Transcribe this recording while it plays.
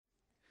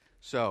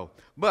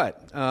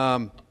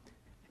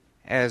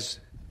As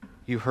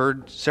you've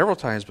heard several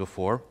times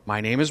before,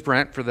 my name is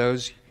Brent, for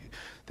those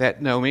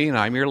that know me, and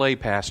I'm your lay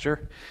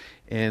pastor.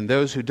 And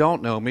those who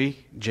don't know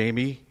me,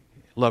 Jamie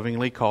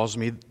lovingly calls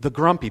me the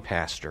grumpy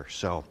pastor.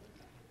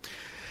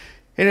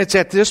 And it's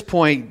at this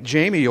point,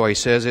 Jamie always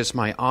says, it's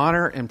my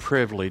honor and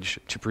privilege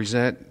to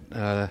present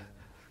the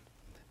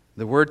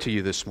word to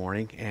you this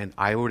morning. And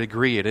I would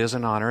agree, it is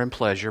an honor and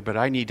pleasure, but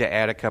I need to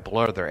add a couple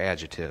other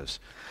adjectives.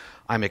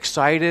 I'm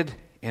excited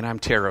and I'm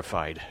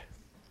terrified.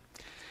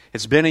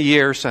 It's been a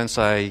year since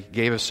I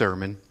gave a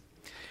sermon,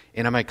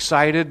 and I'm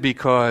excited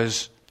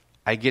because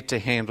I get to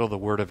handle the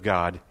Word of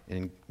God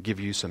and give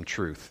you some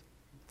truth.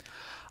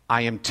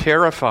 I am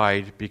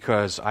terrified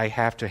because I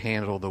have to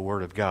handle the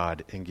Word of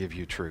God and give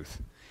you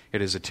truth.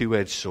 It is a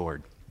two-edged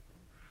sword.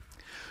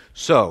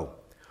 So,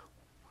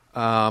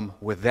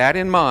 with that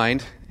in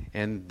mind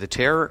and the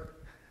terror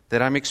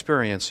that I'm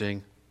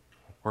experiencing,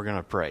 we're going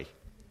to pray.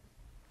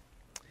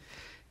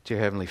 Dear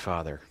Heavenly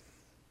Father,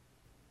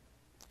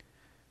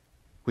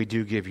 we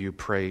do give you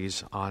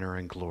praise, honor,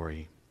 and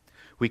glory.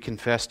 We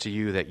confess to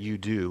you that you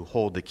do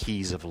hold the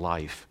keys of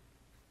life.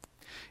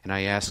 And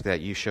I ask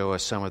that you show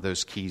us some of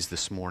those keys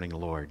this morning,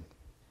 Lord.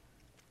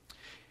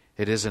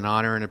 It is an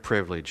honor and a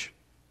privilege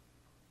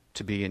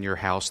to be in your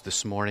house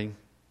this morning,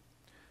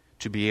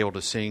 to be able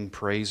to sing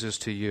praises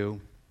to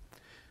you,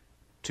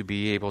 to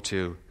be able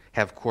to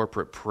have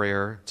corporate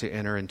prayer, to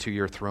enter into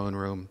your throne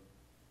room,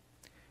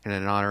 and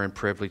an honor and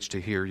privilege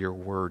to hear your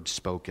word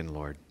spoken,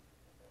 Lord.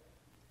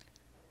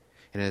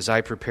 And as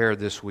I prepared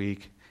this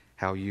week,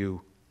 how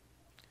you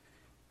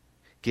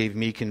gave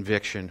me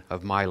conviction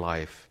of my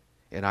life,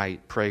 and I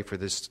pray for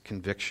this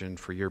conviction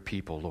for your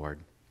people,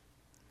 Lord.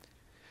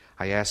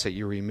 I ask that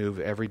you remove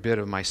every bit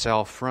of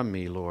myself from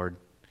me, Lord,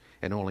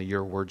 and only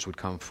your words would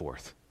come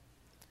forth.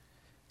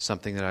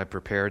 Something that I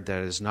prepared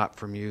that is not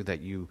from you,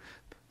 that you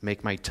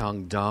make my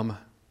tongue dumb.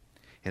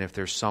 And if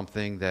there's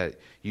something that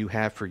you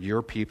have for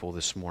your people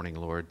this morning,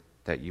 Lord,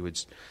 that you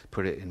would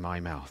put it in my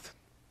mouth.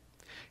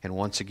 And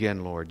once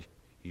again, Lord,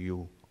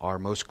 you are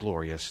most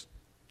glorious.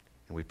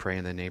 And we pray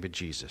in the name of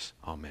Jesus.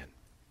 Amen.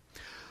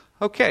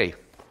 Okay,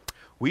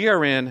 we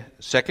are in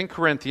 2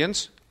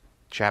 Corinthians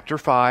chapter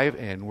 5,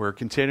 and we're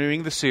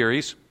continuing the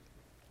series.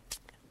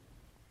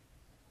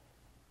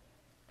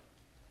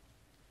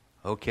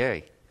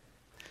 Okay.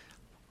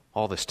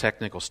 All this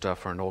technical stuff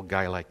for an old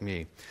guy like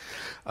me.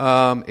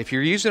 If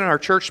you're using our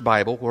church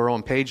Bible, we're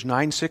on page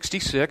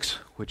 966,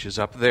 which is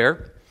up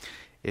there.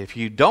 If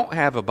you don't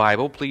have a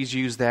Bible, please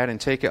use that and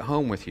take it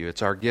home with you.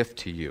 It's our gift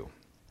to you.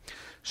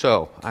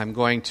 So, I'm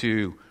going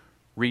to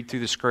read through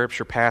the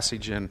scripture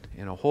passage in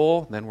a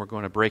whole, then we're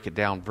going to break it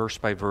down verse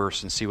by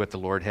verse and see what the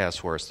Lord has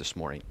for us this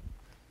morning.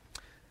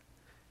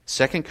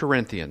 2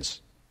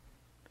 Corinthians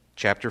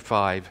chapter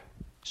 5,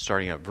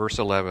 starting at verse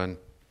 11,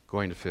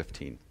 going to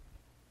 15.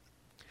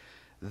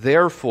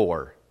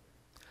 Therefore,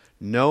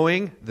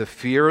 knowing the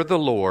fear of the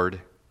Lord,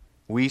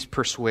 we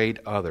persuade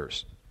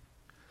others.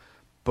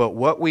 But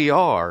what we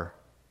are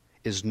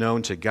is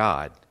known to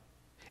God,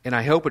 and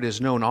I hope it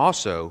is known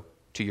also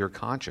to your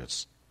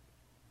conscience.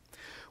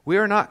 We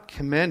are not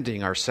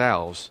commending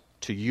ourselves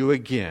to you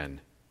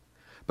again,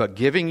 but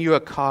giving you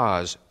a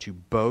cause to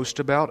boast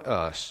about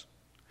us,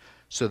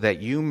 so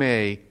that you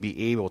may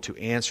be able to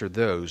answer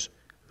those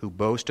who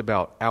boast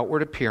about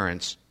outward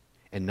appearance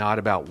and not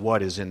about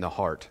what is in the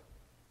heart.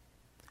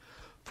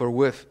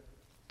 For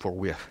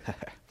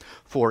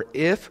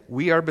if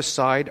we are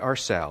beside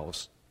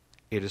ourselves,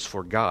 it is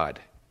for God.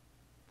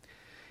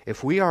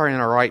 If we are in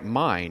our right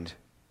mind,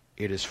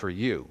 it is for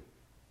you.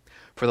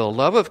 For the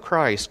love of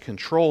Christ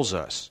controls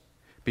us,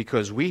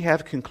 because we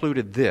have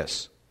concluded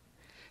this,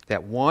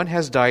 that one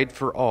has died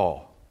for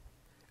all,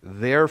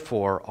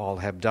 therefore all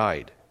have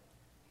died.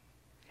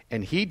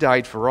 And he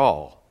died for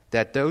all,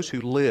 that those who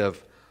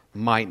live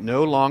might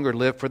no longer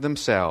live for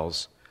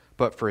themselves,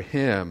 but for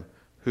him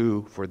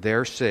who for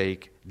their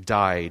sake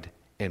died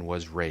and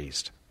was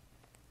raised.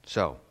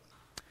 So,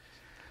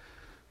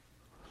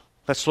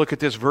 let's look at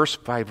this verse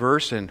by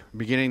verse and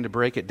beginning to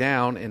break it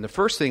down. And the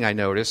first thing I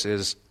notice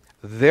is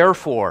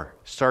therefore.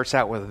 Starts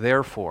out with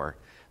therefore.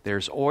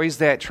 There's always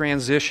that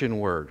transition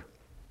word.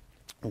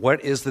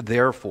 What is the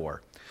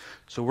therefore?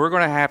 So we're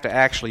going to have to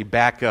actually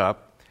back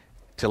up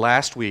to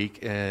last week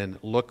and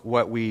look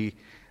what we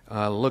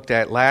looked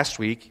at last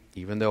week,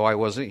 even though I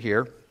wasn't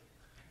here.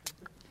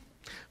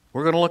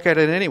 We're going to look at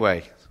it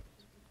anyway.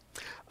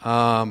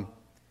 In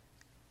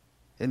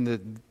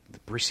the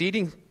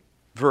preceding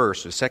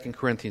verse of 2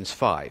 Corinthians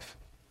 5,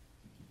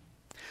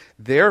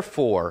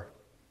 therefore,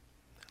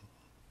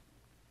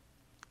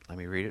 let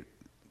me read it.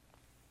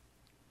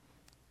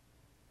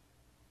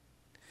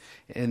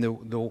 In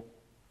the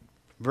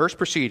verse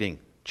preceding,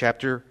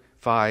 chapter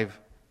 5,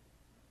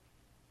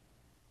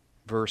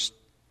 verse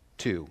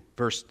 10,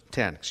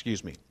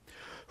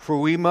 For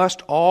we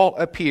must all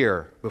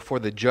appear before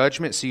the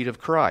judgment seat of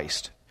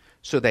Christ,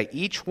 so that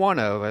each one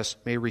of us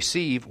may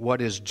receive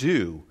what is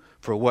due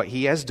for what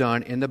he has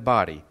done in the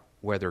body,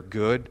 whether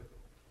good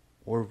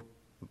or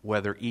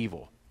whether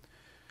evil.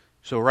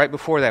 So right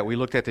before that, we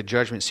looked at the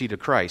judgment seat of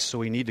Christ. So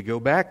we need to go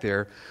back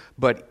there.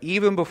 But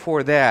even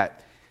before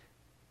that,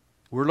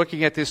 we're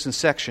looking at this in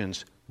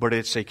sections, but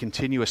it's a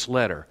continuous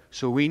letter.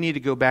 So we need to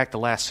go back the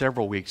last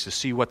several weeks to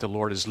see what the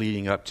Lord is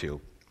leading up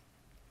to.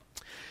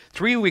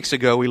 3 weeks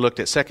ago, we looked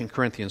at 2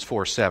 Corinthians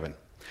 4:7,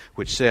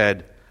 which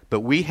said,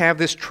 "But we have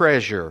this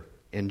treasure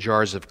in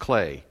jars of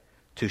clay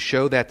to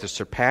show that the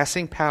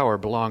surpassing power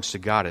belongs to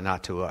God and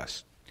not to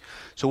us."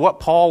 So what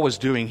Paul was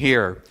doing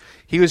here,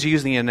 he was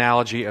using the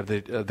analogy of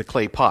the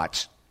clay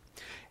pots.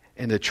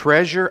 And the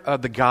treasure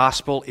of the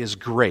gospel is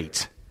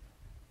great,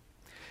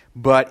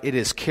 but it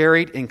is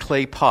carried in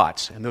clay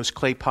pots. And those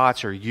clay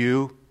pots are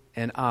you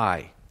and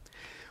I.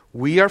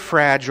 We are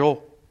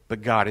fragile,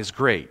 but God is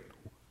great.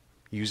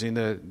 Using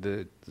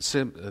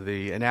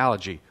the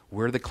analogy,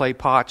 we're the clay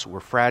pots,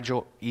 we're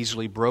fragile,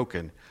 easily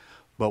broken.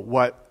 But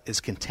what is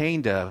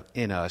contained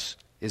in us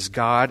is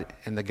God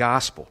and the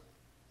gospel.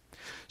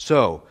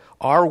 So,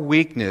 our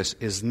weakness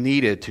is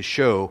needed to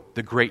show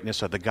the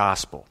greatness of the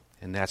gospel.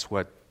 And that's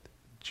what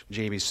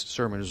Jamie's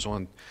sermon was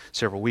on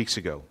several weeks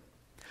ago.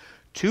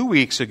 2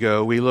 weeks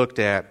ago, we looked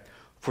at,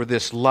 "For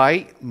this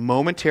light,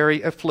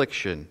 momentary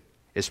affliction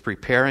is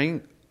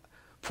preparing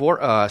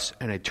for us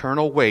an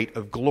eternal weight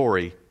of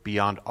glory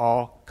beyond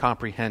all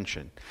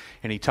comprehension."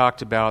 And he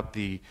talked about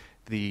the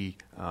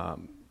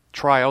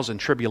trials and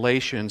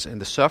tribulations and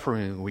the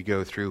suffering we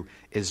go through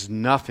is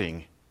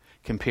nothing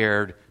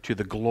compared to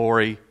the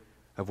glory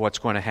of what's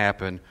going to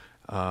happen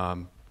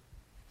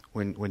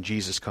when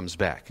Jesus comes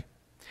back.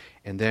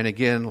 And then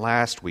again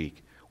last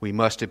week, we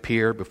must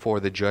appear before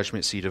the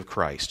judgment seat of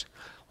Christ.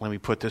 Let me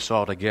put this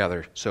all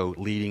together, so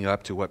leading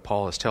up to what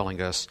Paul is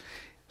telling us,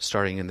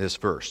 starting in this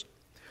verse.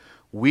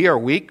 "We are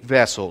weak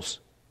vessels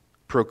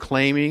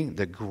proclaiming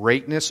the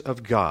greatness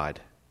of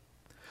God,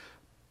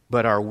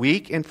 but our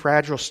weak and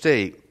fragile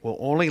state will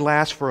only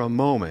last for a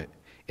moment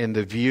in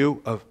the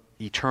view of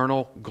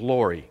eternal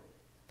glory.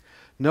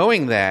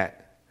 Knowing that,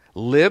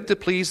 live to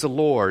please the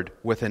Lord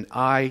with an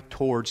eye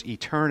towards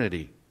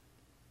eternity."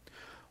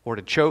 Or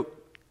to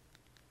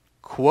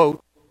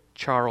quote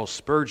Charles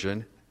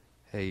Spurgeon,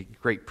 a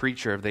great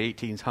preacher of the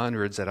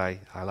 1800s that I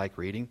like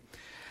reading,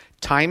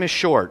 "Time is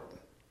short,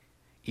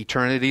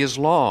 eternity is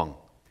long.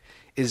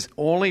 It is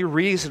only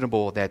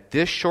reasonable that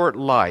this short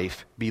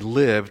life be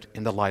lived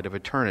in the light of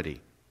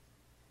eternity."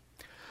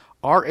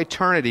 Our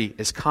eternity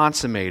is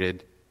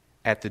consummated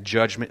at the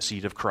judgment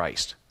seat of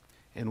Christ.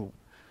 And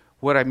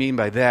what I mean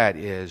by that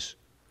is,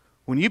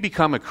 when you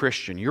become a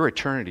Christian, your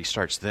eternity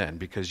starts then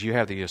because you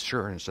have the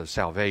assurance of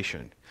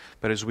salvation.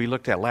 But as we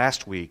looked at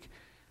last week,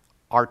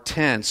 our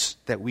tents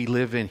that we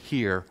live in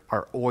here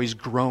are always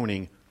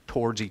groaning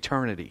towards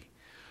eternity.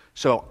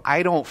 So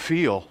I don't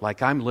feel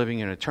like I'm living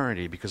in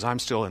eternity because I'm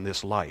still in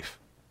this life.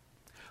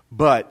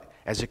 But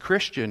as a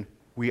Christian,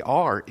 we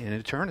are in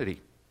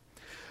eternity.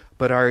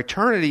 But our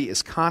eternity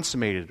is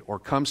consummated or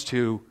comes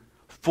to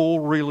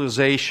full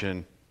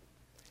realization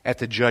at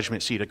the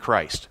judgment seat of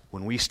Christ.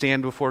 When we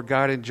stand before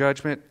God in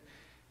judgment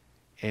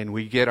and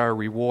we get our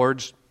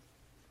rewards,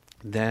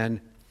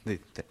 then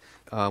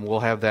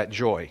we'll have that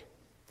joy.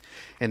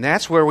 And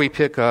that's where we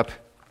pick up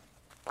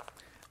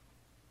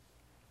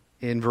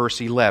in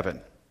verse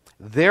 11.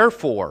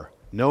 "Therefore,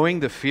 knowing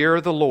the fear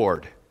of the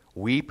Lord,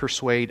 we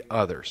persuade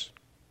others.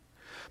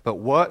 But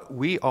what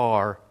we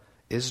are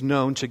is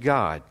known to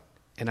God,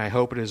 and I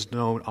hope it is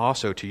known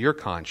also to your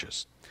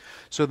conscience."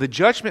 So the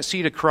judgment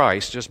seat of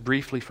Christ, just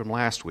briefly from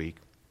last week,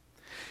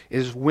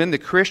 is when the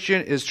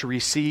Christian is to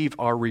receive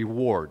our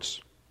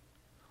rewards,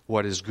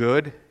 what is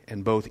good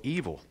and both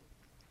evil.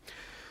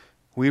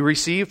 We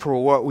receive for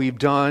what we've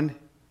done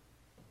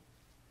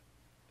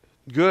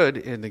good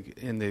in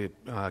the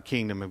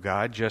kingdom of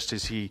God, just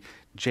as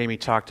Jamie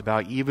talked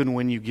about, even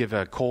when you give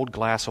a cold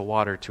glass of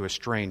water to a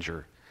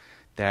stranger,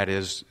 that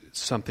is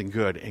something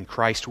good, and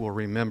Christ will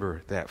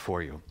remember that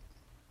for you.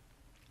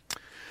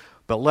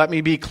 But let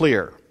me be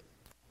clear.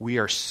 We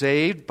are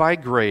saved by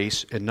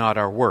grace and not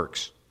our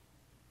works.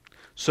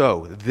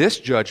 So, this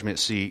judgment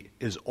seat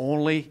is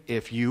only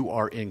if you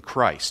are in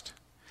Christ.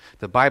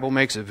 The Bible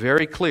makes it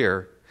very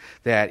clear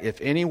that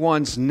if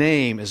anyone's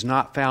name is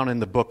not found in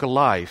the book of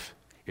life,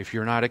 if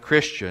you're not a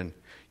Christian,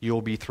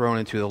 you'll be thrown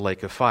into the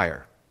lake of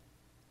fire.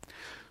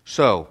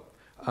 So,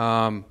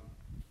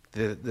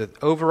 the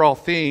overall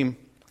theme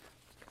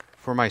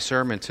for my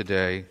sermon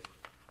today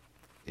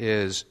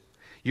is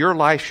your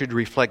life should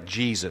reflect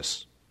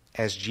Jesus,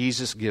 as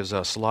Jesus gives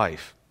us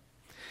life.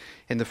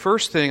 And the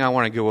first thing I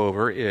want to go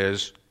over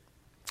is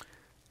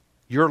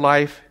your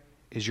life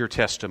is your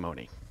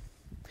testimony.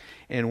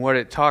 And what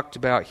it talked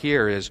about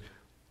here is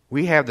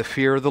we have the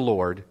fear of the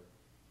Lord,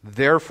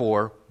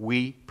 therefore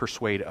we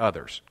persuade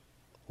others.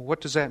 Well,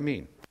 what does that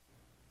mean?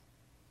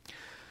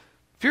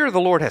 Fear of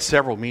the Lord has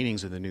several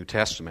meanings in the New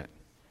Testament.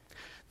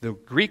 The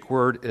Greek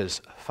word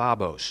is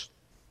phobos.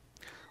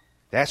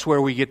 That's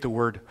where we get the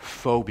word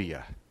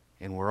phobia.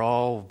 And we're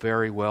all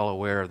very well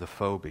aware of the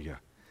phobia.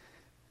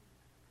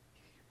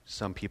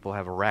 Some people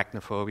have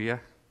arachnophobia.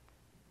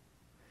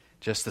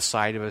 Just the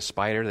sight of a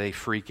spider, they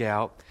freak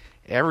out.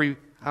 I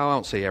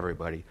won't say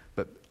everybody,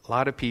 but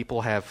lot of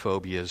people have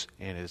phobias,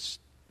 and it's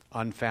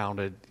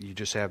unfounded. You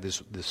just have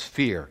this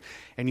fear.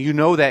 And you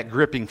know that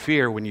gripping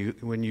fear when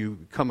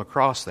you come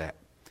across that.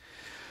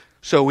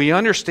 So we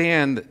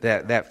understand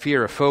that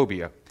fear of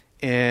phobia.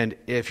 And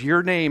if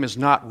your name is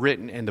not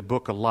written in the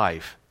book of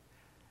life,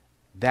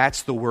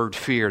 that's the word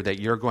fear that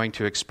you're going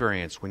to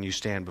experience when you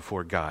stand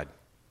before God.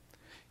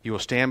 You will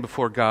stand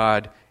before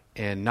God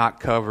and not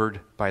covered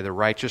by the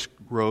righteous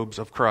robes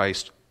of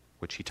Christ,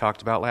 which he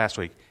talked about last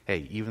week.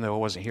 Hey, even though I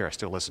wasn't here, I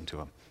still listened to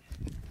him.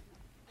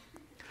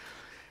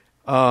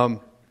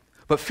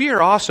 But fear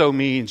also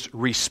means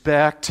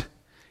respect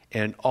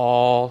and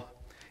awe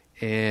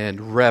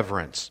and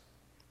reverence.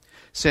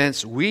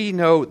 Since we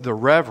know the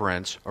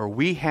reverence, or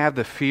we have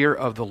the fear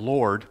of the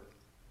Lord,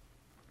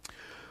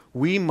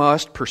 we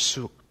must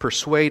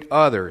persuade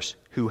others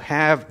who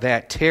have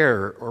that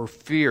terror or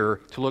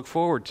fear to look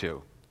forward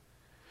to.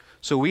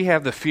 So we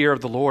have the fear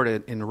of the Lord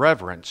in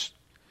reverence.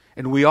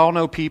 And we all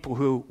know people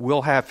who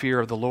will have fear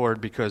of the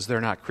Lord because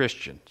they're not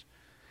Christians.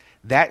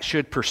 That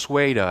should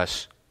persuade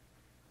us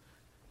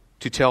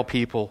to tell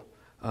people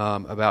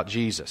about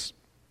Jesus.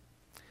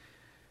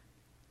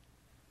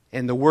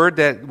 And the word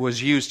that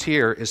was used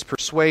here is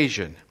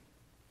persuasion.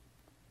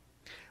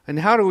 And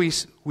how do we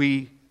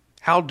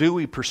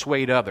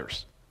persuade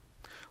others?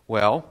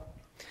 Well,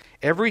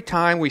 every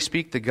time we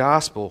speak the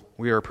gospel,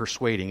 we are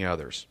persuading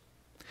others.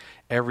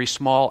 Every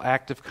small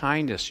act of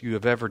kindness you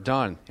have ever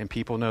done, and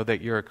people know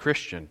that you're a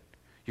Christian,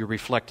 you're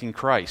reflecting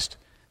Christ.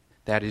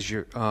 That is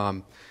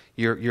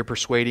you're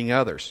persuading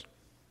others.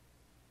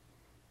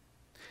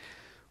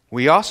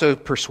 We also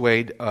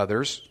persuade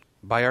others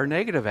by our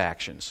negative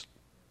actions.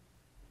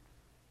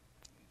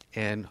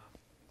 And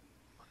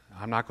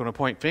I'm not going to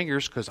point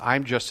fingers because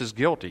I'm just as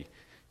guilty.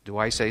 Do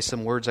I say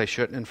some words I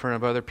shouldn't in front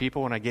of other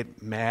people when I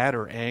get mad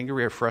or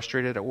angry or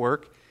frustrated at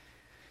work?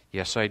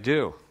 Yes, I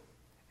do.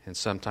 And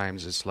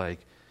sometimes it's like,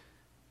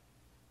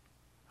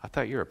 I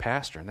thought you were a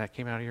pastor and that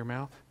came out of your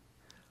mouth?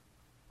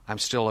 I'm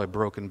still a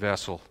broken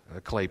vessel,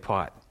 a clay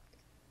pot.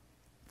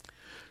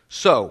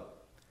 So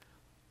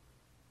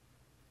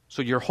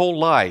your whole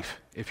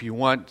life, if you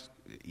want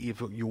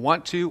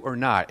to or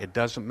not, it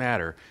doesn't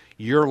matter.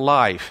 Your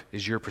life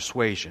is your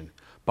persuasion.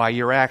 By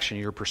your action,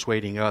 you're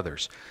persuading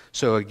others.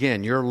 So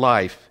again, your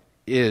life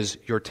is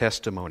your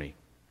testimony.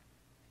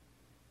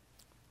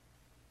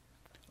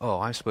 Oh,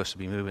 I'm supposed to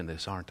be moving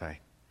this, aren't I?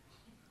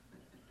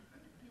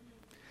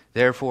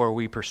 Therefore,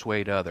 we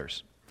persuade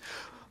others.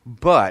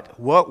 But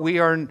what we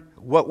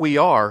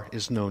are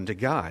is known to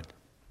God.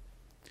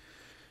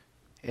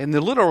 And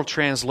the literal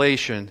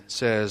translation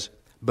says,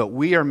 but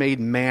we are made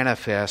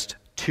manifest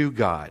to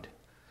God,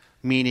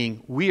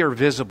 meaning we are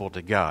visible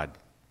to God.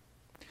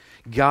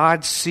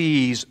 God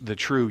sees the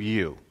true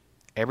you.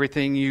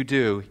 Everything you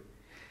do,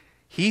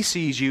 He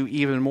sees you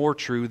even more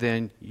true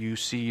than you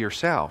see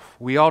yourself.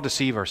 We all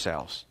deceive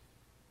ourselves.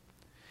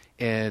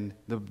 And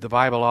the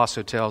Bible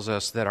also tells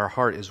us that our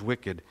heart is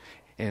wicked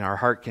and our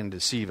heart can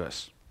deceive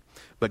us.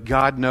 But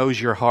God knows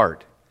your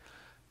heart.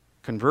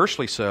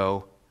 Conversely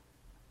so,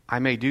 I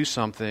may do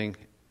something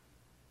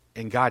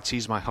and God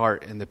sees my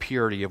heart and the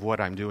purity of what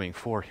I'm doing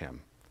for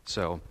Him.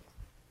 So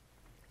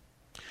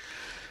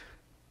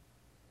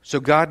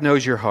God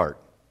knows your heart.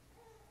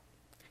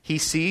 He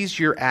sees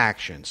your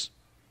actions.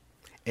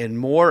 And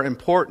more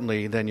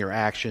importantly than your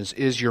actions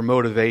is your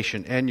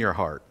motivation and your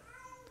heart.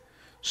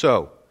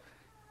 So,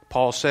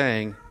 Paul's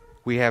saying,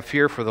 we have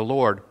fear for the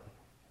Lord.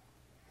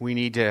 We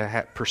need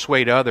to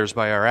persuade others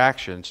by our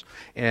actions.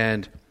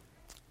 And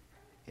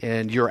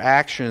your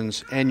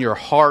actions and your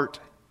heart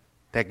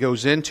that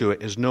goes into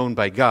it is known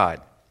by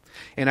God.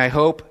 And I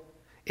hope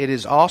it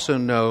is also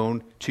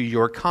known to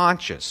your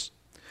conscience.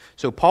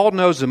 So Paul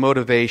knows the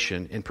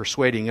motivation in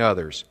persuading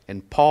others,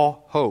 and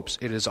Paul hopes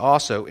it is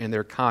also in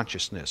their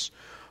consciousness.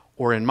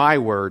 Or in my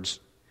words,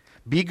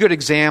 be good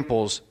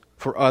examples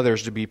for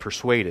others to be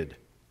persuaded.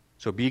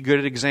 So be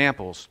good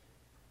examples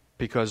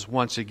because,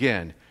 once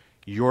again,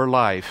 your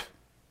life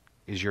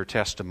is your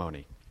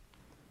testimony.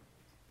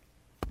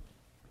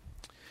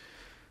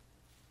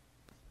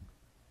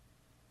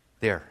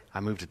 There, I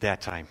moved at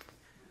that time.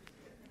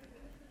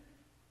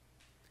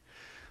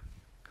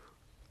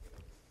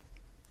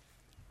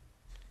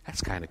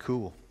 That's kind of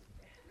cool.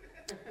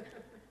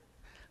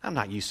 I'm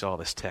not used to all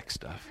this tech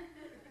stuff.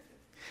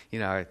 You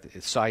know,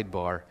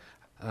 sidebar.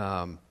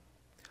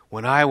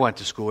 When I went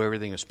to school,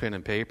 everything was pen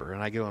and paper,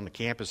 and I go on the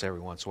campus every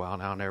once in a while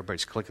now, and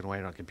everybody's clicking away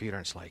on a computer,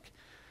 and it's like,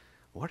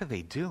 what are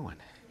they doing?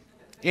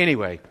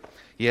 Anyway,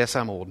 yes,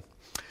 I'm old.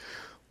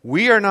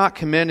 We are not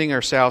commending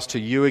ourselves to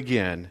you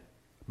again,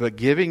 but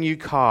giving you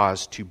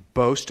cause to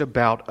boast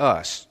about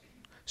us,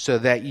 so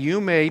that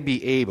you may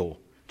be able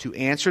to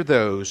answer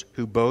those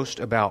who boast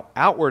about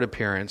outward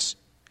appearance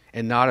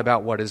and not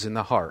about what is in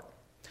the heart.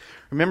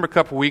 Remember a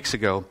couple weeks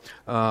ago,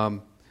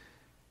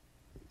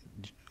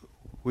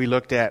 we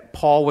looked at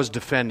Paul was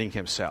defending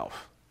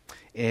himself.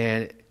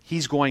 And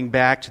he's going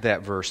back to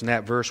that verse. And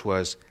that verse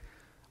was,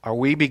 are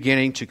we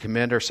beginning to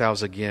commend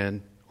ourselves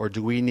again, or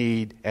do we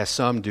need, as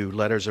some do,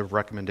 letters of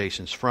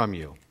recommendations from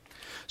you?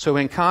 So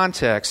in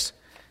context,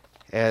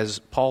 as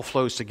Paul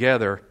flows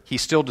together,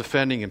 he's still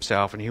defending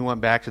himself, and he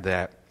went back to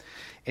that.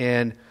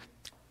 And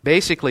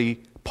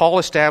basically, Paul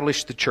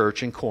established the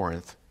church in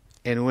Corinth,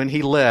 and when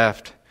he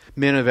left,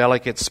 men of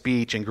eloquent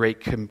speech and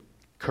great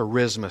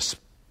charisma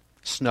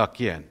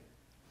snuck in.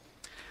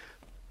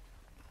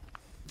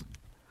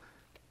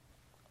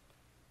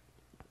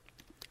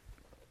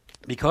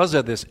 Because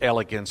of this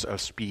elegance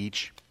of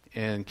speech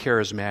and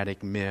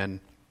charismatic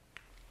men,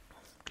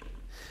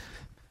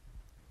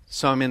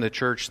 some in the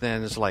church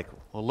then is like,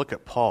 well, look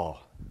at Paul.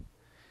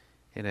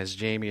 And as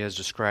Jamie has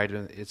described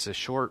him, it's a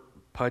short,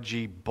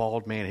 pudgy,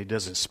 bald man who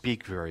doesn't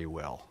speak very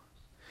well.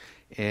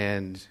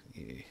 And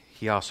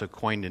he also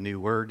coined a new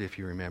word, if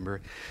you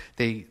remember.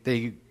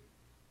 They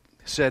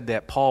said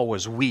that Paul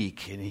was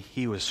weak and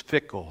he was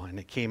fickle, and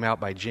it came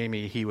out by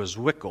Jamie, he was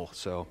wickle.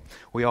 So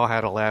we all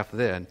had a laugh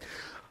then.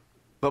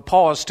 But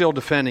Paul is still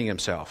defending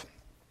himself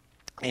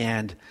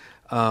and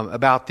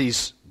about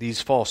these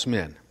false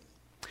men.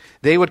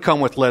 They would come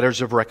with letters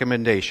of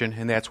recommendation,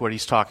 and that's what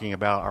he's talking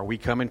about. Are we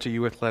coming to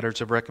you with letters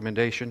of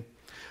recommendation?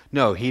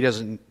 No, he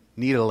doesn't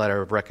need a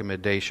letter of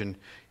recommendation.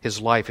 His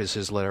life is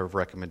his letter of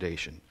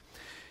recommendation.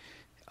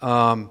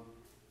 In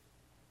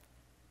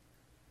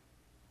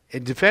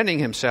defending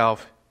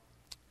himself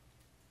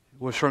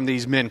was from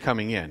these men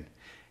coming in.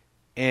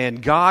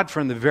 And God,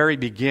 from the very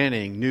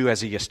beginning, knew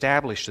as he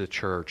established the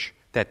church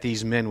that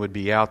these men would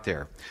be out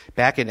there.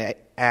 Back in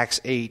Acts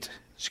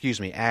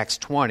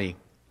 20,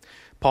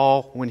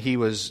 Paul, when he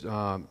was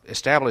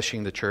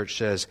establishing the church,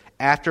 says,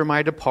 "After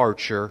my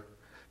departure,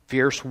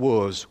 fierce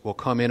wolves will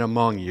come in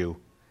among you,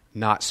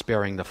 not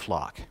sparing the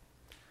flock."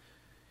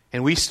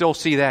 And we still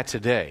see that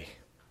today,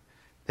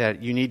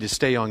 that you need to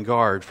stay on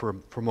guard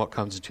from what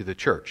comes into the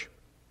church.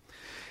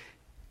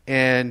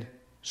 And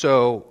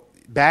so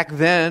back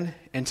then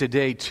and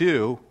today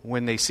too,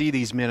 when they see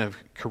these men of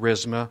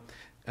charisma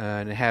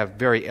and have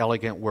very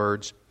elegant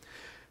words,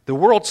 the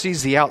world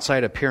sees the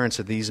outside appearance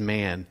of these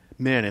men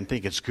and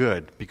think it's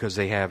good because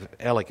they have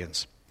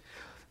elegance.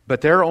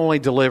 But they're only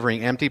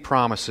delivering empty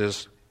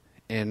promises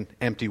and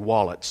empty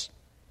wallets.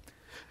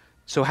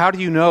 So how do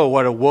you know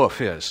what a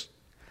wolf is?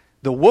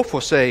 The wolf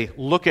will say,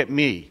 "Look at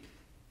me.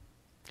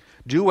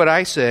 Do what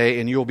I say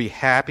and you'll be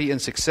happy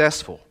and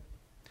successful."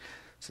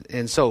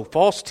 And so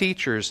false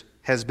teachers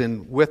has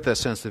been with us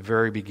since the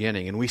very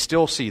beginning, and we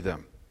still see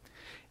them.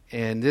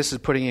 And this is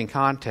putting in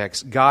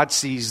context, God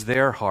sees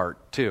their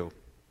heart too.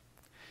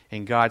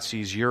 And God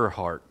sees your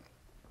heart.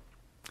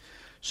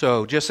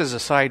 So just as a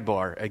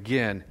sidebar,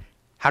 again,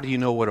 how do you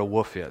know what a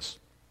wolf is?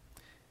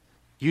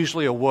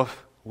 Usually a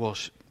wolf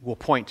will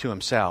point to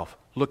himself.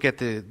 Look at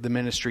the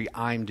ministry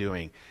I'm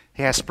doing.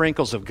 He has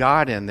sprinkles of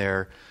God in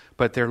there,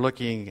 but they're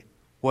looking,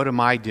 what am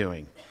I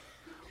doing?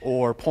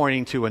 Or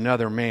pointing to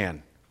another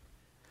man.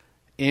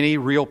 Any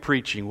real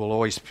preaching will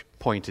always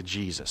point to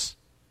Jesus.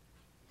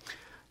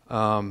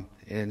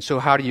 And so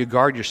how do you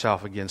guard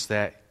yourself against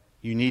that?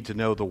 You need to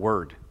know the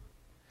Word.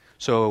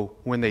 So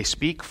when they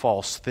speak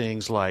false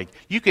things like,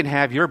 you can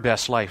have your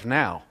best life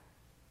now,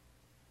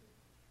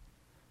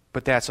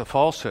 but that's a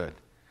falsehood.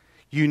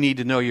 You need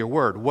to know your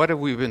Word. What have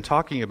we been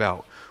talking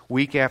about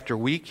week after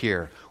week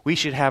here? We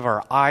should have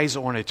our eyes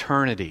on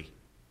eternity,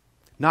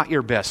 not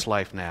your best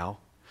life now.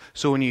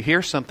 So when you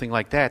hear something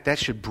like that, that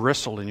should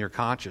bristle in your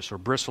conscience or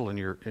bristle in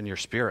your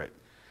spirit.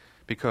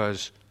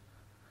 Because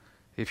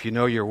if you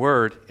know your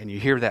Word and you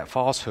hear that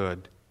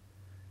falsehood,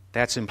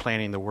 that's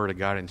implanting the Word of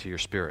God into your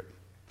spirit.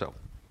 So,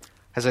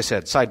 as I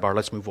said, sidebar,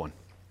 let's move on.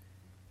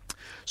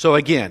 So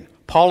again,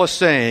 Paul is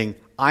saying,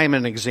 I am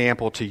an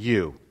example to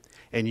you,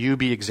 and you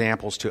be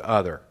examples to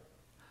other.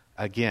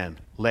 Again,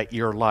 let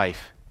your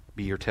life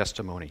be your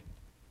testimony.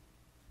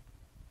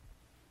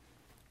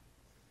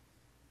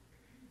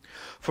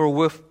 For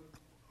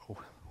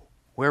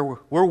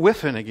we're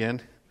whiffing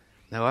again.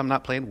 No, I'm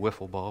not playing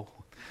wiffle ball.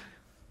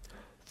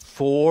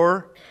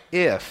 For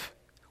if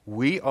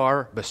we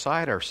are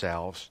beside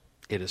ourselves,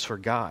 it is for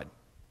God.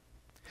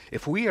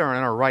 If we are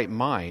in our right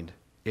mind,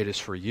 it is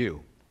for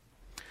you.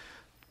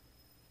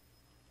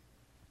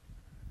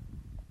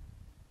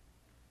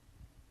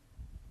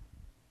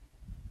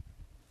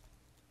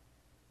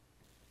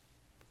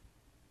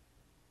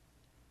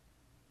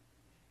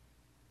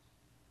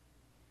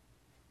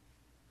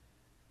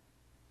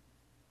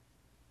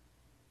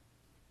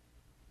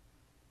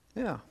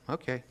 Yeah,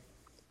 okay.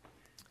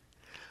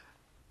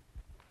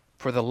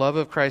 For the love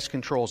of Christ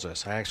controls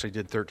us. I actually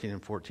did 13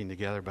 and 14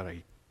 together, but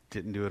I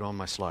didn't do it on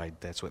my slide.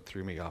 That's what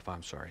threw me off.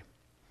 I'm sorry.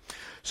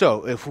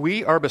 So, if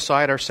we are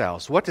beside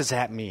ourselves, what does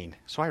that mean?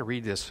 So I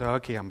read this,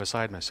 okay, I'm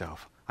beside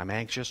myself. I'm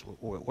anxious.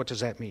 What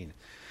does that mean?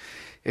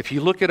 If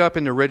you look it up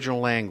in the original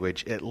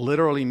language, it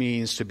literally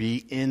means to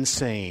be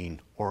insane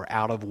or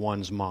out of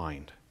one's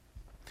mind.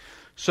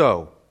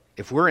 So,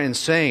 if we're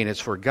insane,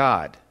 it's for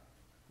God.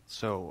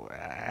 So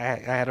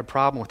I had a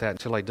problem with that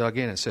until I dug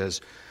in. It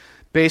says,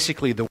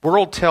 basically, the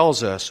world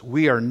tells us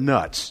we are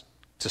nuts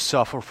to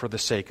suffer for the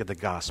sake of the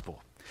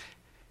gospel.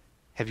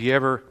 Have you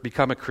ever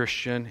become a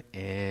Christian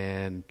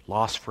and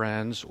lost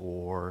friends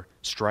or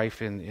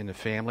strife in the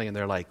family, and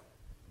they're like,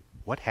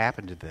 what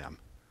happened to them?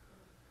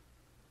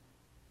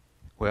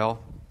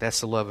 Well, that's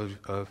the love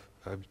of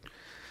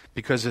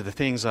because of the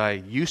things I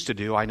used to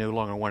do, I no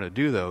longer want to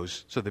do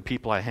those. So the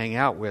people I hang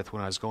out with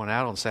when I was going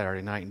out on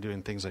Saturday night and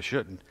doing things I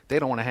shouldn't, they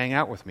don't want to hang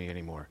out with me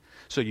anymore.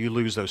 So you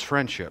lose those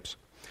friendships.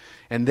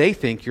 And they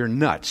think you're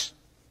nuts.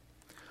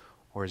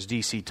 Or as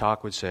DC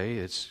Talk would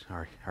say,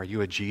 are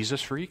you a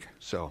Jesus freak?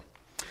 So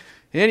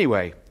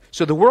anyway,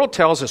 so the world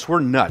tells us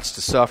we're nuts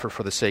to suffer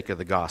for the sake of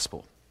the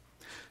gospel.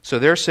 So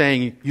they're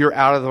saying you're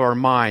out of our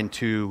mind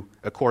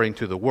according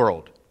to the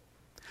world.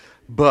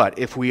 But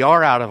if we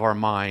are out of our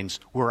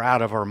minds, we're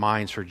out of our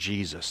minds for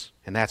Jesus.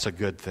 And that's a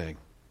good thing.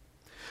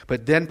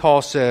 But then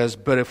Paul says,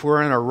 but if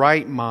we're in our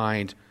right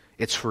mind,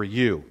 it's for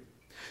you.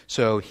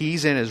 So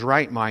he's in his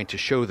right mind to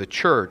show the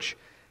church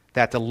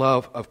that the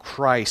love of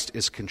Christ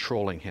is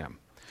controlling him.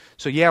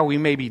 So yeah, we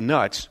may be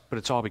nuts, but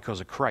it's all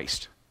because of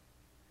Christ.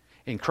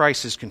 And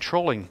Christ is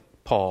controlling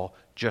Paul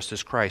just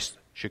as Christ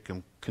should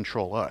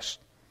control us.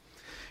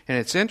 And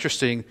it's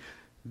interesting,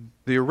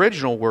 the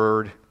original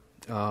word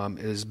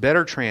is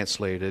better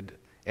translated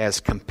as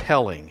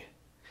compelling.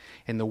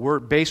 And the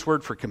base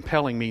word for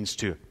compelling means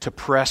to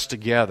press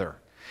together.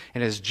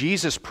 And as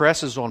Jesus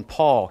presses on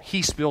Paul,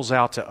 he spills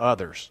out to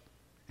others,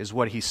 is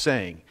what he's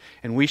saying.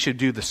 And we should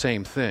do the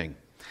same thing.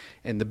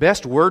 And the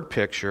best word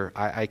picture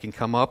I can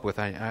come up with,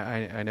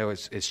 I know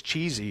it's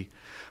cheesy,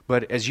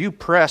 but as you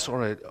press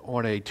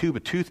on a tube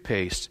of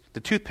toothpaste,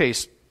 the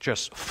toothpaste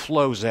just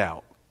flows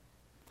out.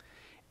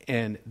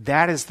 And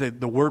that is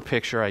the word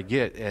picture I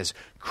get as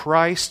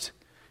Christ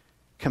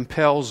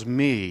compels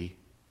me,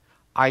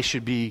 I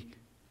should be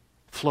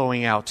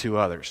flowing out to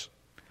others.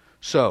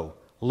 So,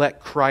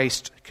 let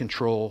Christ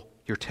control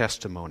your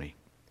testimony.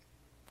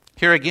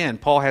 Here again,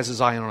 Paul has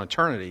his eye on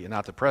eternity and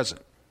not the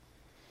present.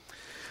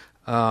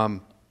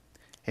 And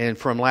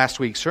from last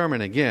week's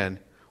sermon again,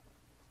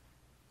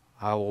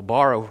 I will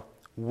borrow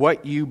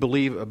what you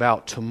believe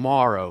about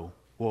tomorrow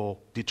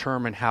will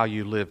determine how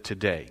you live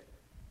today.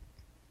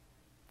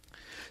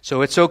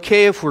 So it's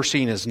okay if we're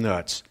seen as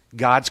nuts.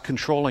 God's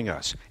controlling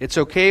us. It's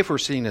okay if we're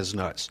seen as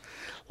nuts.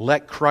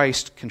 Let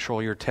Christ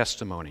control your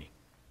testimony.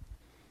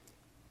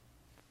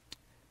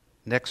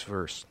 Next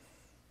verse.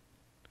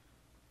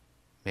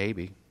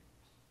 Maybe.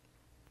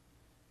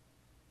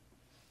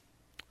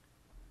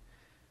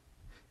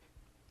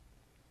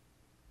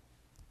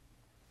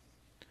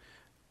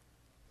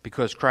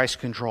 Because Christ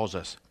controls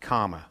us,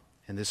 comma,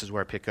 and this is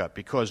where I pick up.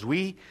 Because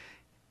we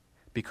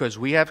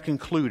have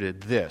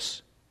concluded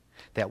this,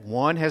 that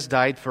one has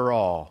died for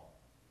all,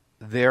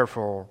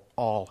 therefore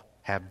all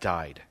have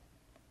died.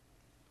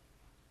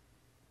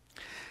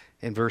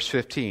 In verse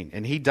 15,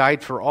 and he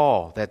died for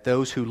all, that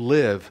those who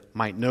live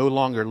might no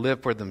longer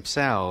live for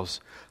themselves,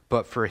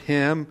 but for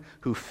him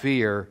who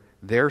fear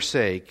their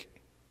sake.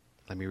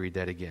 Let me read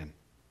that again.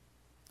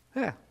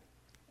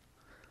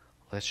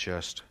 Let's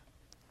just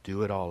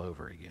do it all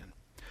over again.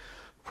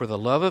 For the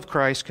love of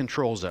Christ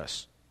controls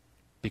us,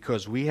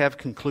 because we have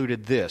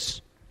concluded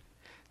this,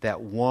 that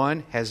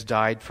one has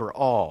died for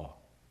all,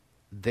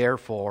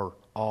 therefore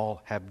all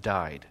have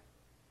died.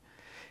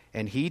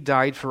 And he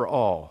died for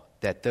all,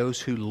 that those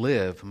who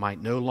live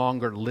might no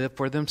longer live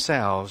for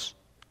themselves,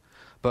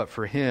 but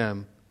for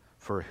him,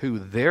 for who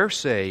their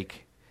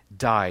sake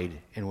died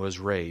and was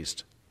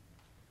raised.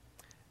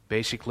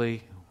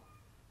 Basically,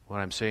 what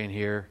I'm saying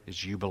here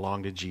is you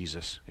belong to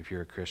Jesus if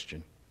you're a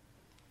Christian.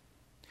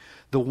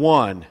 The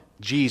one,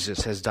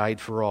 Jesus, has died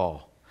for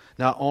all.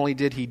 Not only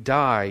did he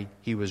die,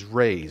 he was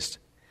raised.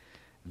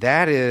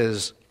 That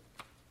is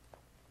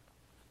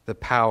the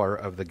power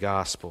of the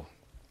gospel.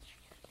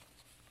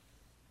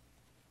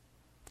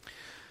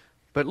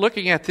 But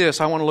looking at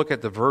this, I want to look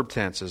at the verb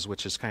tenses,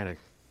 which is kind of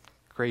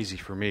crazy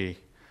for me.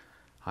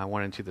 I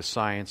went into the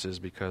sciences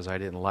because I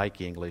didn't like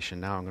English,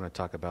 and now I'm going to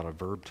talk about a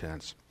verb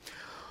tense.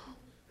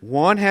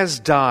 One has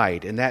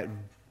died, and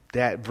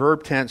that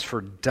verb tense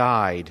for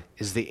died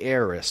is the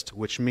aorist,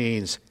 which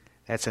means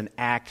that's an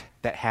act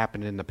that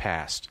happened in the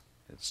past.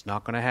 It's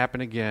not going to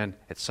happen again.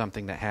 It's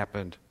something that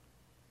happened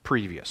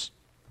previous.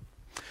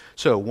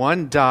 So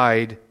one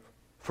died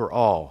for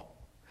all.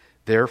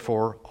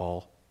 Therefore,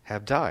 all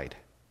have died.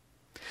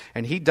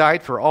 And he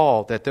died for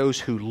all, that those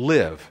who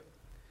live.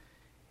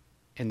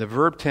 And the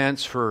verb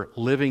tense for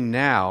living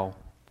now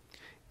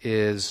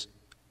is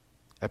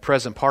a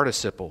present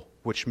participle,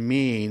 which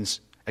means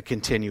a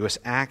continuous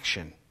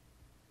action.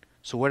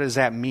 So what does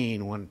that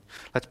mean?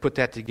 Let's put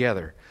that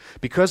together.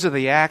 Because of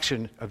the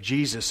action of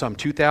Jesus some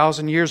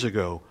 2,000 years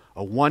ago,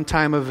 a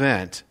one-time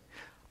event,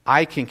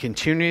 I can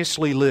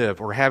continuously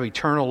live or have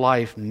eternal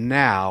life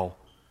now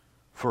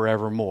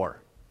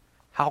forevermore.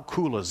 How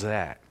cool is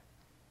that?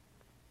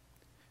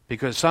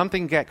 Because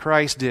something that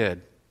Christ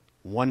did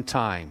one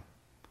time,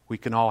 we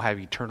can all have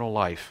eternal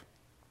life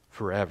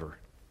forever.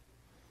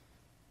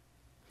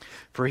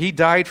 For he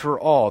died for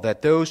all,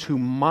 that those who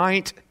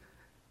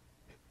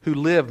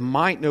live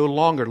might no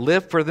longer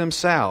live for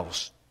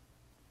themselves.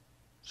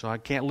 So I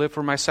can't live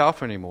for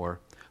myself anymore,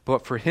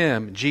 but for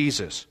him,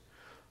 Jesus,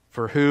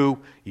 for who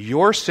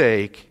your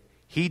sake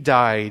he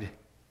died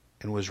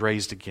and was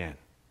raised again.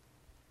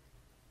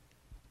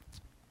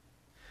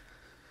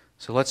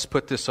 So let's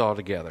put this all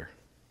together.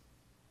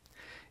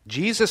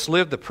 Jesus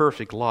lived the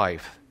perfect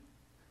life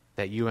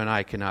that you and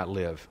I cannot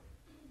live.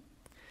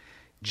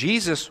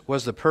 Jesus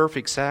was the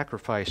perfect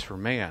sacrifice for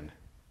man,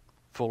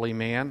 fully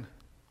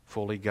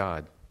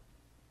God.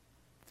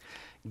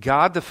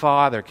 God the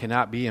Father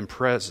cannot be in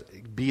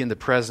the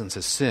presence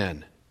of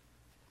sin.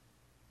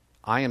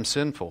 I am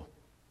sinful.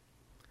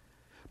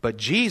 But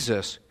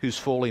Jesus, who's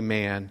fully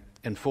man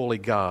and fully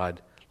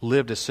God,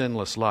 lived a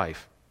sinless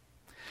life.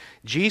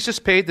 Jesus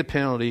paid the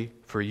penalty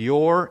for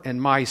your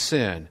and my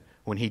sin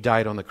when he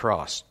died on the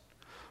cross.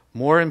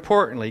 More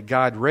importantly,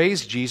 God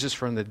raised Jesus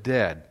from the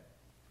dead.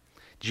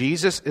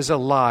 Jesus is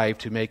alive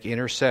to make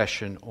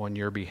intercession on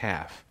your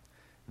behalf.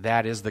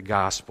 That is the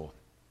gospel.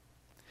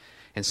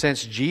 And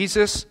since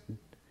Jesus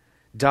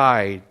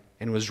died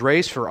and was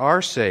raised for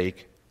our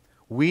sake,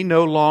 we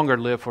no longer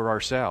live for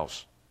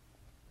ourselves.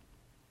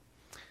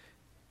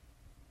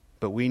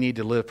 But we need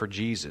to live for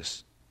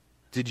Jesus.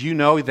 Did you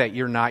know that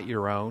you're not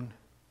your own?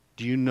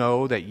 Do you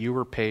know that you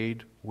were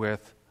paid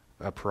with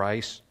a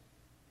price?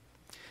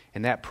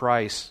 And that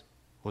price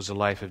was the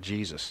life of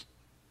Jesus.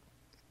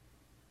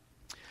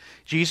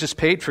 Jesus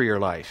paid for your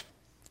life.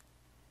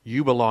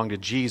 You belong to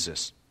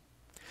Jesus.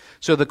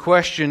 So the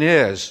question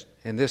is,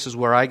 and this is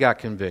where I got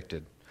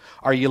convicted,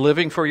 are you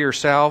living for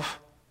yourself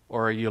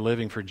or are you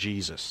living for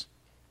Jesus?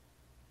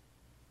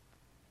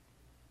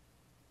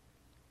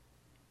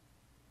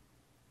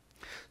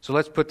 So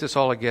let's put this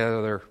all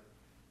together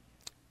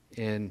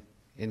in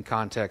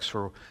context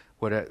for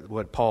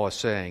what Paul is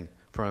saying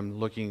from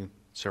looking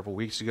several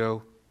weeks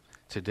ago,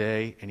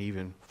 today, and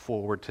even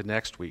forward to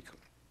next week.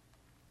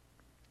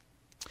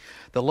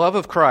 The love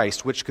of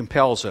Christ, which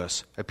compels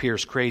us,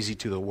 appears crazy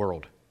to the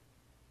world.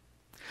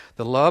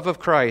 The love of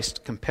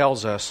Christ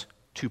compels us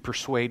to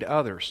persuade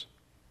others.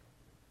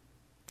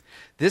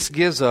 This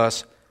gives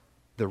us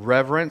the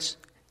reverence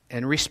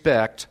and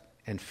respect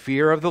and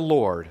fear of the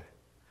Lord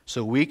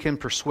so we can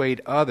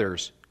persuade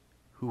others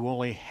who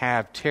only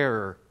have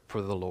terror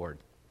for the Lord.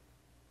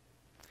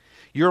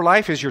 Your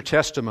life is your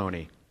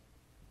testimony.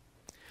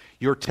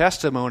 Your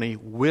testimony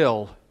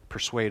will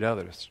persuade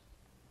others.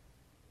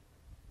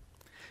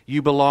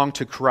 You belong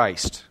to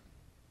Christ.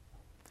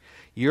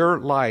 Your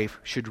life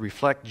should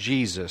reflect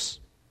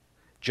Jesus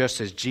just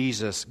as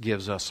Jesus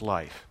gives us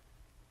life.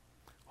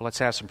 Well, let's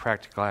have some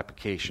practical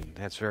application.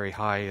 That's very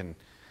high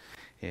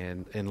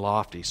and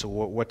lofty. So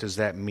what does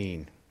that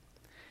mean?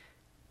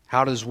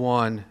 How does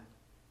one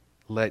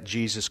let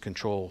Jesus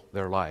control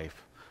their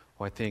life?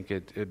 Well, I think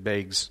it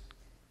begs,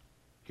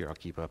 here, I'll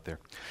keep up there.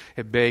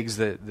 It begs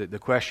the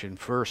question,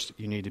 first,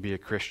 you need to be a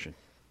Christian.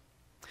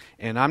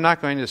 And I'm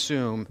not going to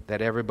assume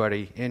that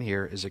everybody in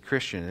here is a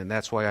Christian, and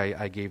that's why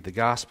I gave the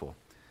gospel.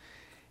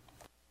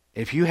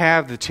 If you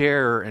have the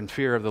terror and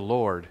fear of the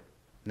Lord,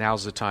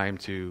 now's the time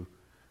to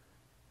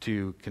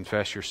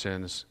confess your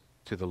sins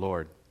to the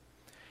Lord.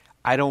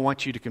 I don't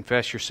want you to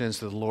confess your sins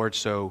to the Lord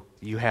so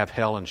you have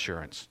hell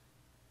insurance,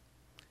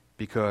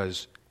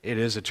 because it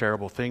is a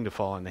terrible thing to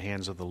fall in the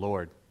hands of the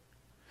Lord.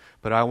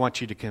 But I want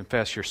you to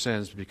confess your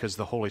sins because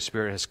the Holy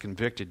Spirit has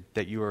convicted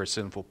that you are a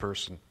sinful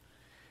person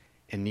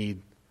and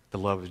need the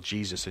love of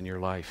Jesus in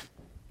your life.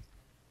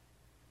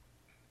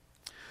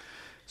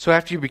 So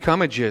after you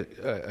become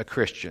a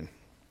Christian,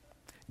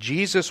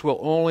 Jesus will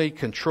only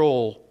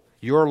control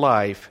your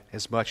life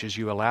as much as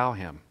you allow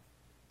Him.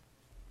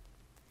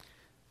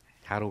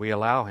 How do we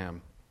allow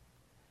Him?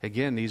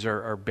 Again, these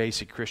are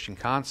basic Christian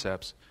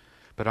concepts,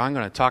 but I'm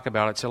going to talk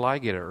about it till I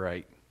get it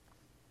right.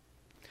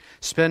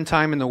 Spend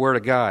time in the Word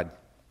of God.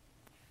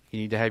 You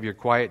need to have your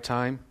quiet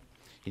time.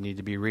 You need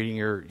to be reading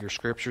your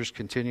scriptures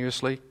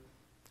continuously.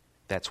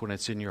 That's when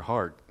it's in your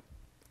heart.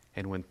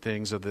 And when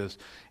things of this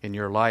in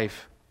your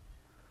life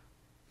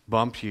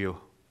bump you,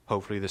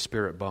 hopefully the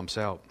Spirit bumps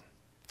out.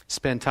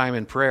 Spend time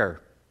in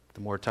prayer.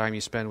 The more time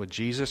you spend with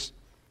Jesus,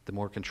 the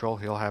more control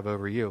He'll have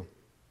over you.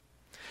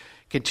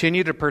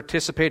 Continue to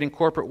participate in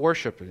corporate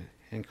worship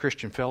and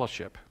Christian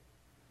fellowship.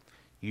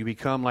 You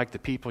become like the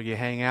people you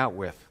hang out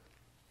with.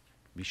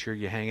 Be sure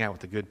you hang out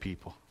with the good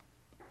people.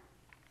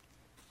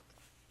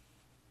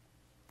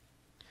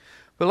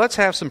 But let's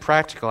have some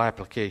practical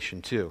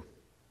application too.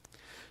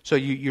 So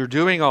you're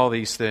doing all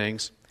these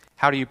things.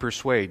 How do you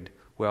persuade?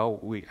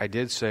 Well, I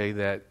did say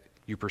that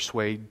you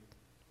persuade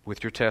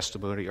with your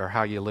testimony or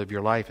how you live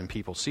your life, and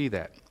people see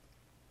that.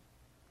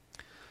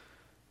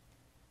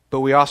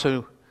 But we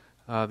also,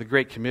 the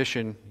Great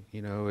Commission,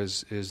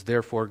 is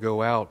therefore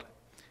go out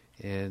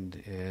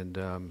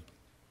and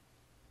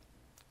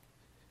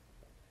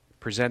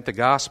present the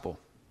gospel.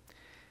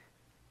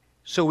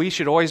 So we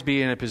should always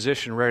be in a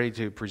position ready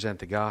to present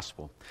the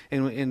gospel.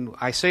 And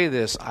I say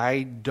this,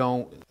 I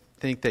don't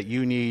think that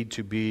you need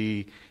to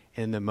be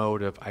in the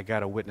mode of, I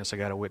got to witness.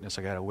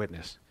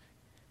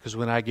 Because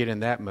when I get in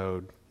that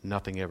mode,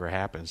 nothing ever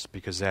happens,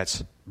 because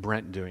that's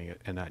Brent doing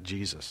it and not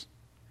Jesus.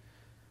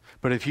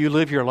 But if you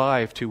live your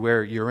life to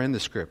where you're in the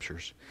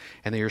Scriptures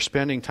and that you're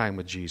spending time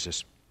with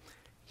Jesus,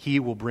 He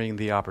will bring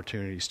the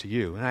opportunities to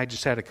you. And I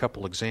just had a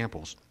couple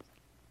examples.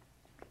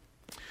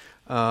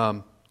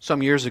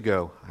 Some years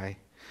ago, I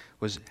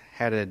was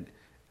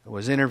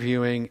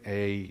interviewing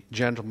a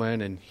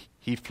gentleman, and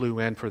he flew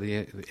in for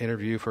the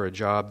interview for a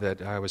job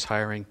that I was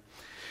hiring.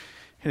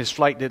 And his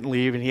flight didn't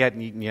leave, and he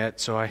hadn't eaten yet,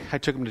 so I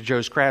took him to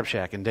Joe's Crab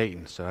Shack in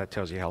Dayton. So that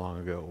tells you how long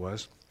ago it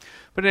was.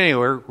 But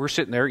anyway, we're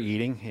sitting there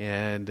eating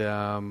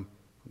and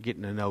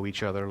getting to know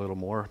each other a little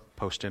more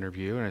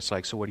post-interview. And it's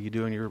like, so what do you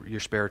do in your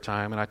spare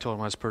time? And I told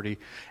him I was pretty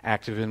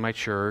active in my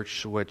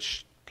church,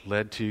 which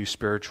led to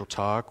spiritual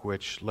talk,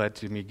 which led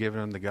to me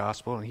giving him the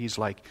gospel. And he's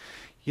like,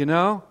 you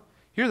know,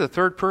 you're the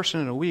third person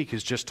in a week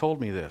who's just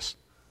told me this.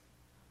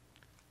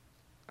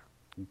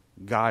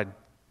 God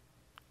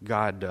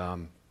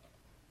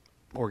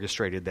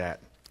orchestrated that.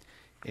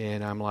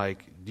 And I'm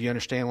like, do you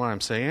understand what I'm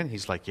saying?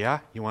 He's like, yeah.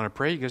 You want to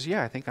pray? He goes,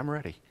 yeah, I think I'm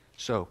ready.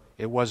 So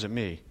it wasn't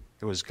me.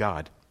 It was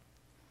God.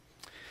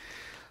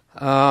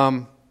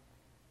 I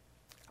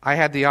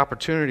had the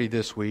opportunity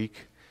this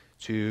week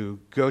to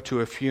go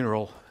to a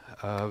funeral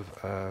of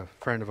a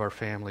friend of our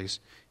family's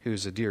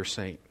who's a dear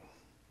saint.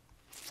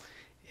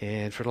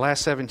 And for the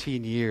last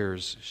 17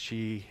 years,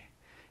 she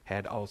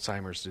had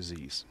Alzheimer's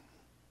disease.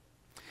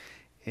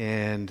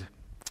 And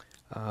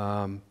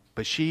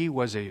but she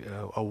was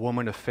a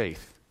woman of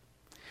faith.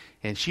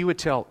 And she would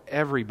tell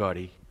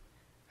everybody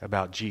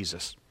about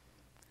Jesus.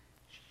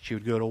 She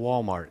would go to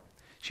Walmart.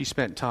 She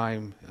spent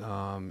time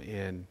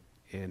in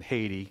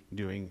Haiti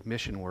doing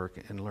mission work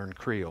and learned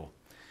Creole.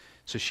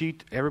 So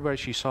everybody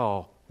she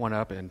saw went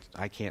up, and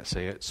I can't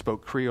say it,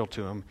 spoke Creole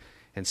to him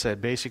and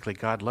said, basically,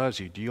 God loves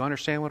you. Do you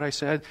understand what I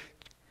said?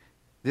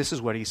 This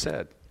is what he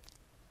said.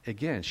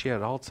 Again, she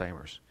had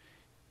Alzheimer's.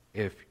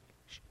 If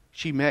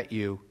she met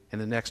you in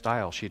the next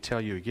aisle, she'd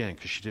tell you again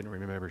because she didn't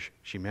remember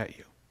she met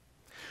you.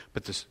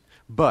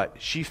 But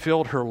she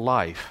filled her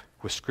life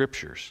with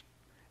scriptures.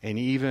 And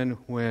even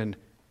when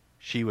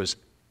she was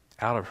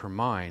out of her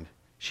mind,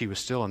 she was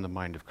still in the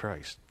mind of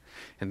Christ.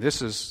 And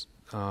this is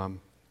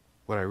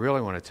what I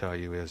really want to tell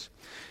you is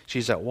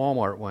she's at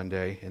Walmart one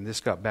day, and this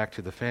got back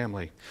to the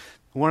family.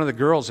 One of the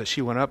girls that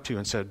she went up to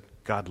and said,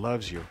 God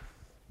loves you.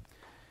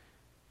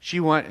 She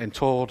went and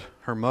told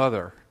her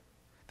mother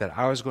that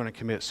I was going to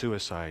commit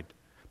suicide,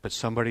 but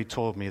somebody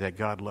told me that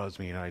God loves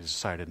me and I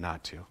decided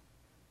not to.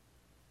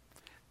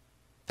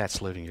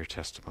 That's living your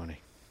testimony.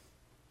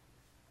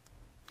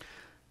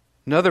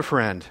 Another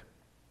friend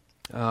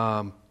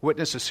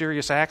witnessed a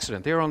serious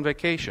accident. They were on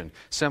vacation.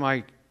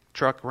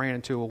 Semi-truck ran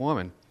into a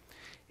woman,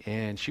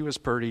 and she was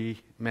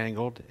pretty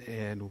mangled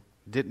and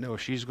didn't know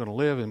if she was going to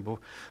live. And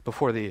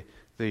before the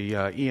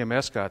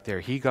EMS got there,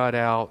 he got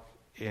out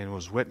and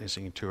was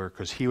witnessing to her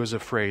because he was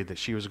afraid that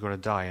she was going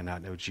to die and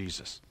not know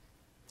Jesus.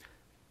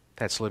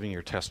 That's living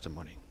your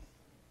testimony.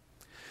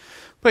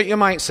 But you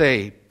might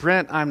say,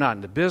 Brent, I'm not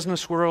in the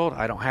business world.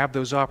 I don't have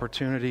those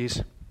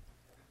opportunities.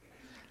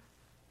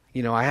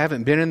 You know, I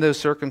haven't been in those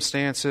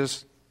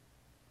circumstances,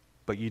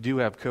 but you do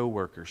have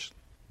coworkers.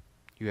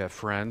 You have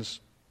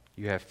friends.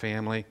 You have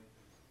family.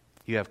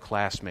 You have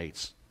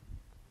classmates.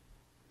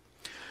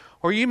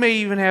 Or you may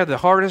even have the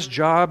hardest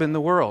job in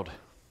the world,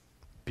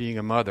 being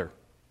a mother.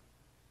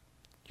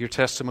 Your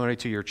testimony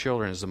to your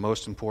children is the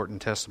most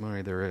important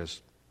testimony there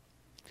is.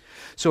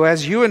 So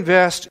as you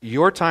invest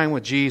your time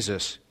with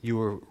Jesus, you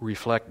will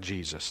reflect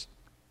Jesus.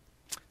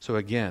 So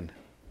again,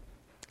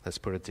 let's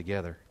put it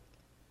together.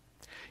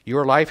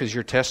 Your life is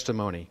your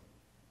testimony.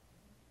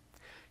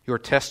 Your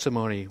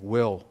testimony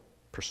will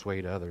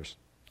persuade others.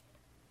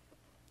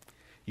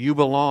 You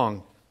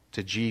belong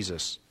to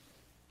Jesus.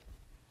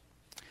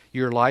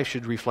 Your life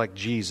should reflect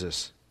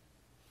Jesus,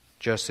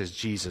 just as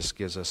Jesus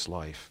gives us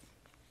life.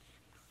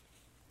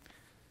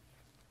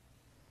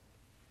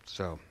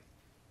 So,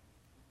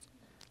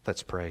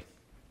 let's pray.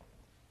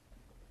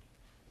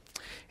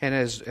 And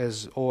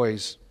as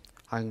always,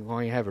 I'm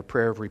going to have a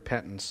prayer of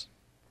repentance.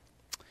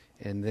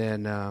 And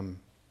then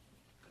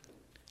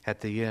at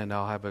the end,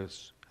 I'll have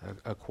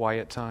a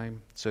quiet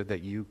time so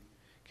that you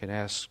can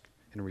ask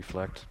and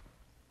reflect.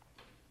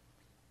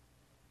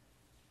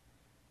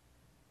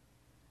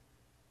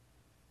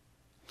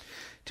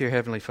 Dear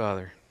Heavenly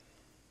Father,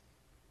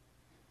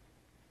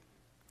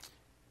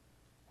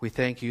 we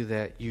thank you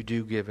that you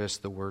do give us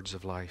the words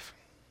of life.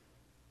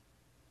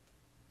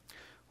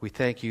 We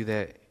thank you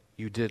that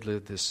you did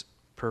live this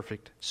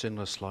perfect,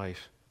 sinless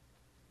life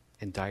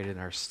and died in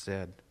our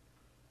stead.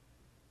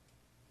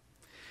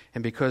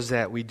 And because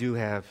that, we do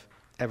have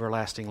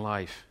everlasting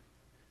life.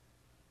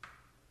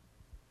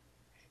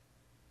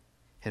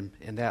 And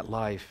that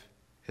life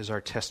is our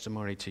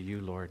testimony to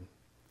you, Lord.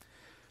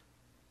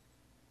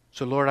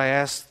 So, Lord, I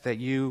ask that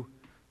you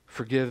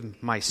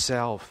forgive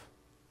myself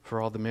for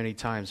all the many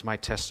times my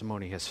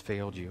testimony has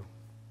failed you.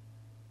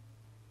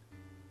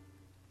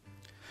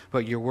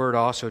 But your word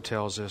also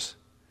tells us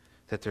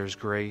that there's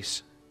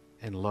grace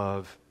and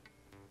love.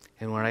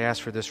 And when I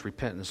ask for this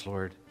repentance,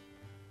 Lord,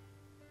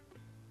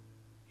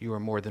 you are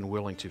more than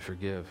willing to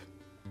forgive.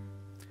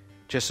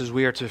 Just as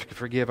we are to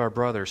forgive our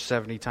brothers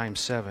 70 times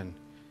 7,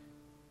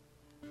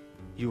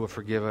 you will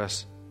forgive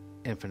us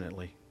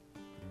infinitely.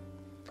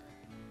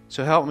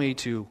 So help me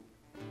to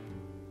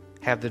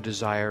have the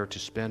desire to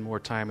spend more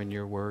time in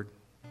your word.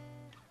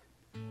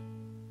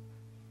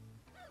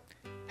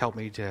 Help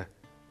me to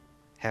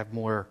have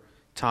more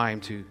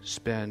time to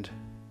spend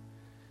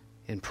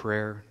in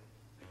prayer.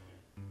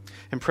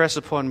 Impress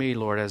upon me,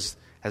 Lord, as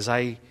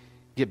I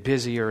get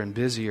busier and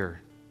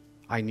busier,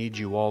 I need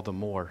you all the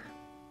more.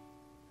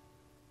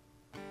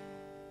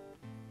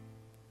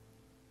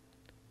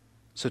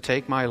 So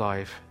take my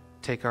life,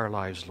 take our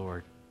lives,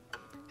 Lord,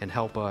 and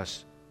help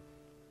us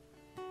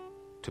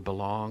to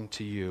belong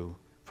to you,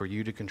 for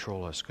you to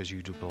control us, because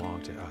you do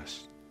belong to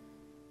us.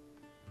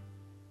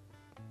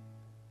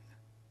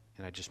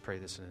 And I just pray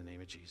this in the name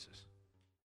of Jesus.